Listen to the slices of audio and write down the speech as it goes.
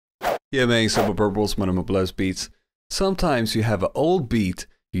Yeah, man, Simple Purple's one of my blessed beats. Sometimes you have an old beat,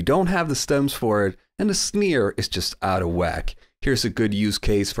 you don't have the stems for it, and the snare is just out of whack. Here's a good use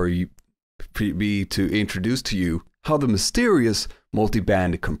case for me to introduce to you how the mysterious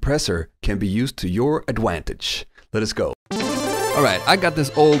multi-band compressor can be used to your advantage. Let us go. Alright, I got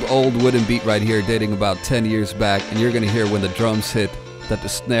this old wooden beat right here dating about 10 years back, and you're gonna hear when the drums hit that the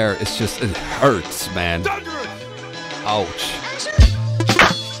snare is just, it hurts, man. Ouch.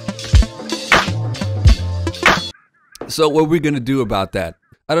 So what we're gonna do about that?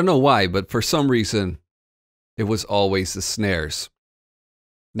 I don't know why, but for some reason, it was always the snares.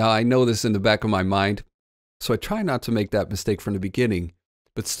 Now I know this in the back of my mind, so I try not to make that mistake from the beginning,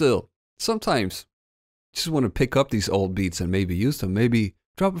 but still, sometimes you just want to pick up these old beats and maybe use them, maybe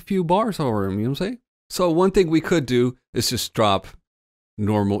drop a few bars over them, you know what I'm saying? So one thing we could do is just drop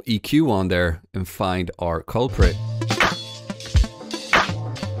normal EQ on there and find our culprit.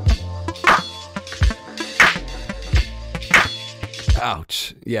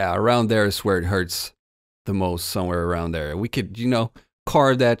 Ouch. Yeah, around there is where it hurts the most, somewhere around there. We could, you know,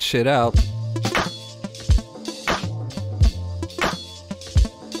 carve that shit out.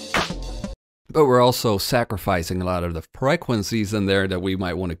 But we're also sacrificing a lot of the frequencies in there that we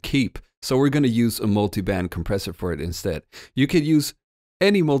might want to keep. So we're going to use a multi-band compressor for it instead. You could use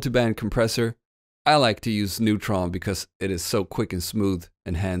any multi-band compressor. I like to use Neutron because it is so quick and smooth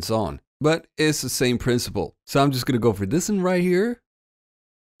and hands-on. But it's the same principle. So I'm just going to go for this one right here.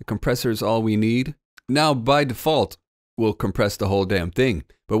 The compressor is all we need. Now by default, we'll compress the whole damn thing.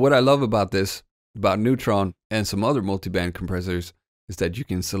 But what I love about this, about Neutron and some other multi-band compressors, is that you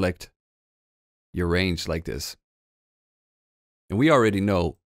can select your range like this. And we already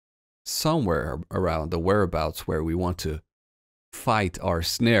know somewhere around the whereabouts where we want to fight our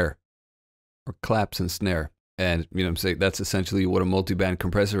snare, or claps and snare. And you know what I'm saying, that's essentially what a multi-band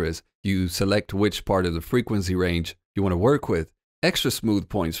compressor is. You select which part of the frequency range you want to work with. Extra smooth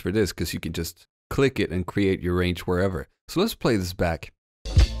points for this because you can just click it and create your range wherever. So let's play this back.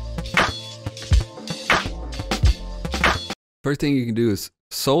 First thing you can do is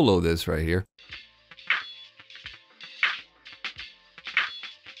solo this right here.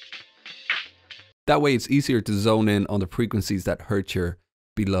 That way it's easier to zone in on the frequencies that hurt your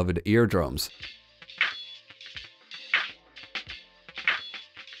beloved eardrums.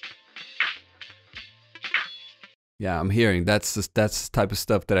 Yeah, I'm hearing that's the type of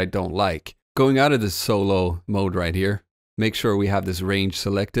stuff that I don't like. Going out of this solo mode right here, make sure we have this range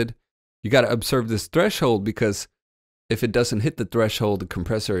selected. You got to observe this threshold because if it doesn't hit the threshold, the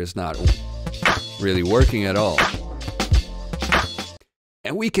compressor is not really working at all.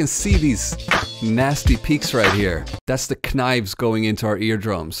 And we can see these nasty peaks right here. That's the knives going into our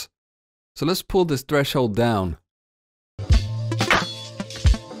eardrums. So let's pull this threshold down.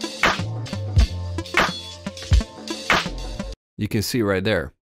 You can see right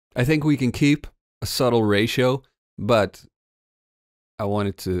there. I think we can keep a subtle ratio, but I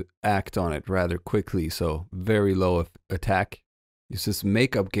wanted to act on it rather quickly, so very low attack. Use this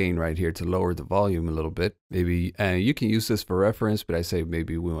makeup gain right here to lower the volume a little bit. Maybe, and you can use this for reference, but I say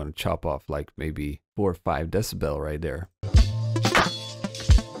maybe we want to chop off like maybe 4 or 5 decibel right there.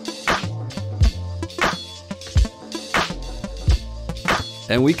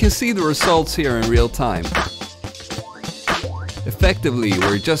 And we can see the results here in real time. Effectively,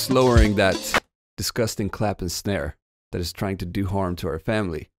 we're just lowering that disgusting clap and snare that is trying to do harm to our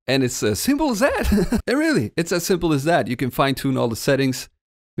family. And it's as simple as that. Really, it's as simple as that. You can fine tune all the settings,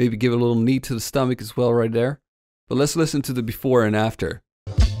 maybe give a little knee to the stomach as well right there. But let's listen to the before and after.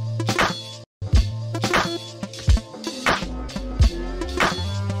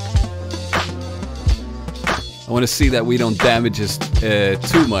 I want to see that we don't damage this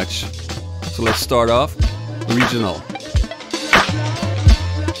too much. So let's start off regional.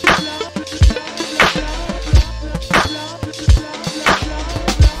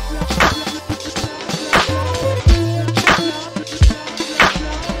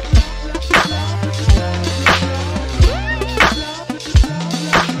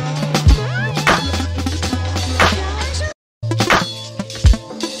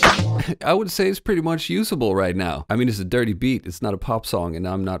 I would say it's pretty much usable right now. I mean, it's a dirty beat. It's not a pop song, and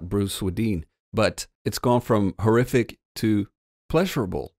I'm not Bruce Swedien. But it's gone from horrific to pleasurable.